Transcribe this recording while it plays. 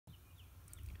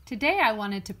Today I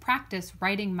wanted to practice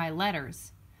writing my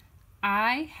letters.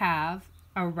 I have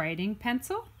a writing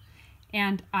pencil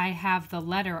and I have the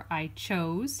letter I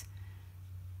chose.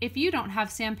 If you don't have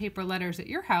sandpaper letters at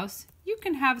your house, you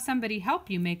can have somebody help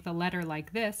you make the letter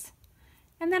like this.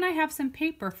 And then I have some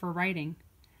paper for writing.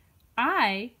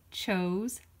 I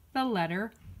chose the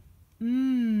letter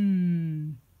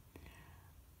M.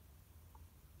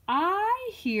 I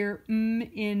hear M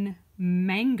in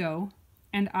mango,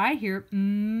 and I hear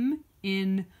M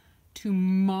in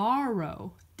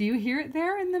tomorrow. Do you hear it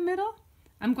there in the middle?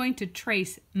 I'm going to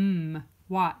trace M.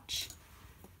 Watch.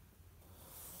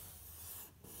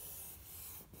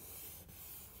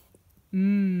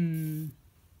 M.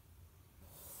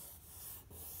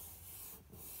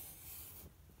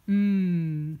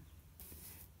 M.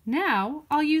 Now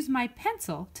I'll use my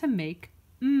pencil to make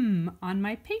M on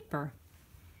my paper.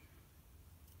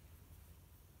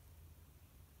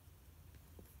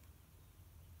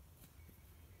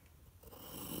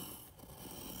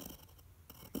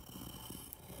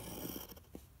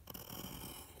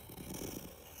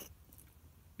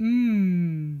 I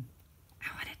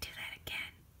want to do that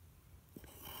again.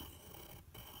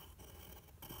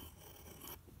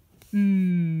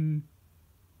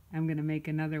 I'm going to make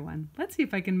another one. Let's see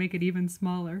if I can make it even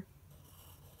smaller.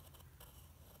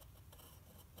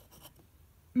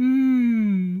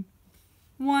 One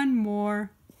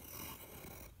more.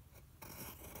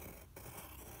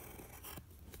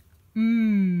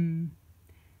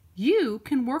 You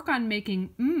can work on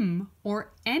making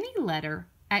or any letter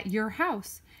at your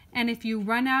house. And if you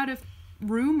run out of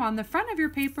room on the front of your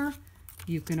paper,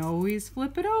 you can always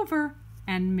flip it over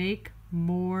and make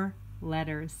more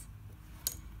letters.